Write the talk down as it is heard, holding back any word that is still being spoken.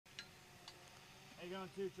Hang on,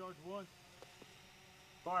 2, charge 1.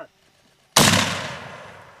 Fire.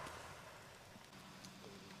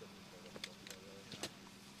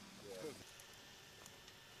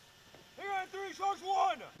 Hang on, 3, charge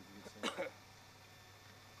 1.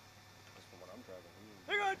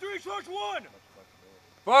 Hang on, 3, charge 1.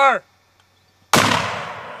 Fire.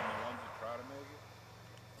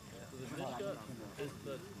 Is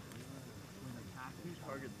the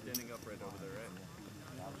target standing up right over there, right?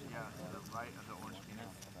 Yeah, to the right of the orange cannon.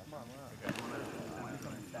 Come on, wow.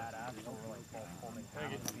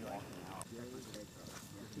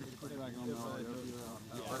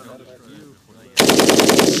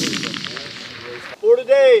 For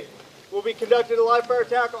today, we'll be conducting a live fire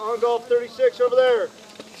attack on Gulf 36 over there.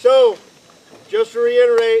 So, just to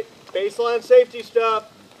reiterate, baseline safety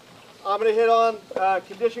stuff. I'm going to hit on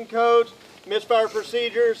condition codes, misfire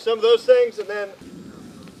procedures, some of those things, and then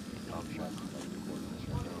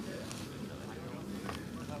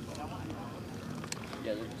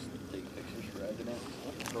Yeah, they're just taking pictures for Readiness.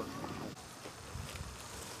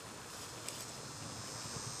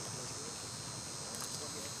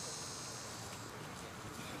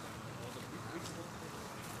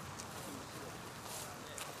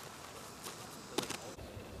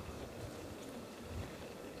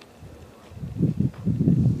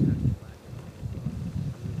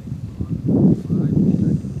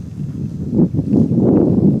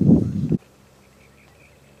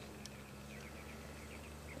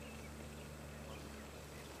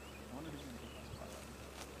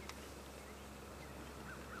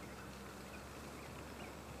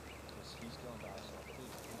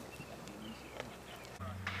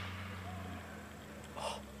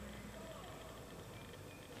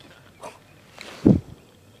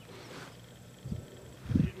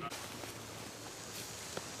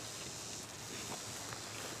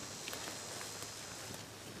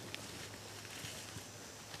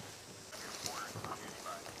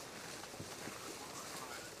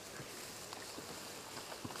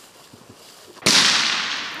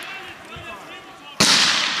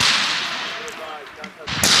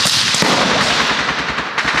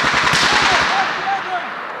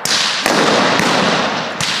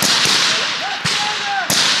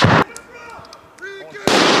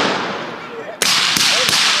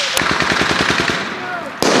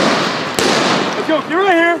 Yo, get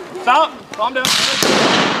right here. Stop. Calm down.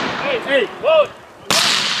 Hey, whoa.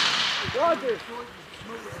 Roger.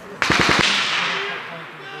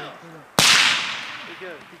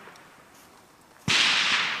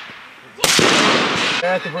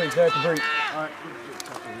 at the break, at the break. All right.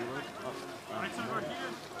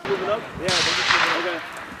 Move it up? Yeah, okay.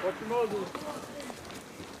 What's your Moses?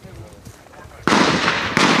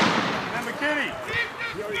 And McKinney.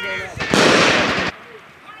 You already know that.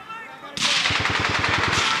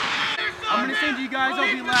 I'm gonna send you guys,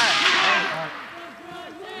 I'll be last.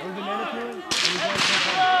 Banana peel?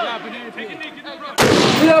 Yeah, banana peel.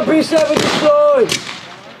 B7 destroyed!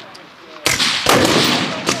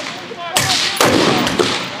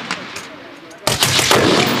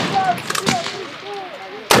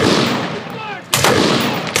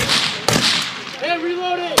 Hey,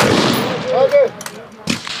 reload it! Okay.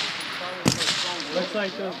 Looks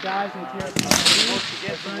like those guys in tier 5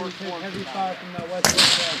 are trying to take heavy fire from that west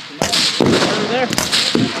side. Over there.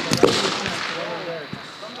 Over there.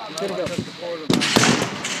 Good to go.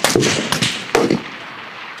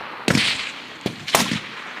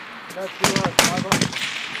 That's too much, Marvel.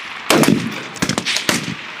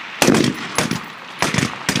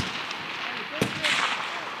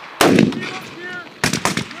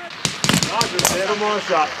 Roger, save him on a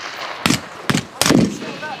shot.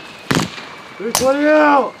 320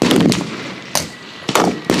 out!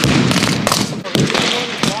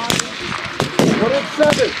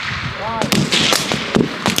 27!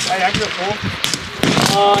 Hey, I can go full.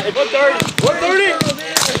 It's 130.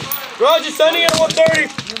 130! Roger, sending it at 130.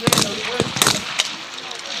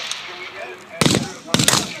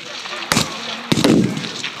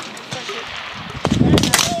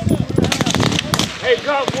 Hey,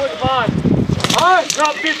 drop 45. Alright,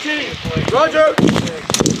 Drop 15. Roger!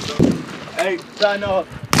 Hey, sign off.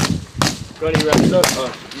 Go ahead, you ready? You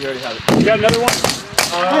already have it. You got another one?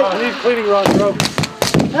 I need cleaning rod, bro.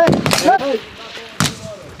 Hey!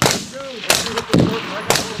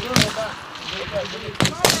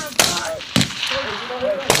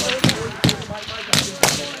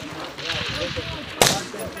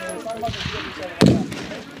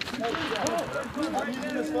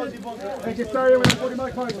 Hey, get started with 40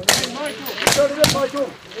 Michael. Hey, Michael! Started in, Michael!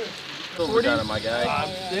 40 out of my guy. I'm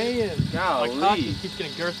saying. Golly. My cocky keeps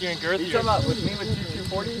getting girthier and girthier. You talking about with me with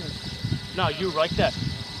 240? No, you like that.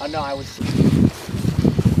 I know, I was...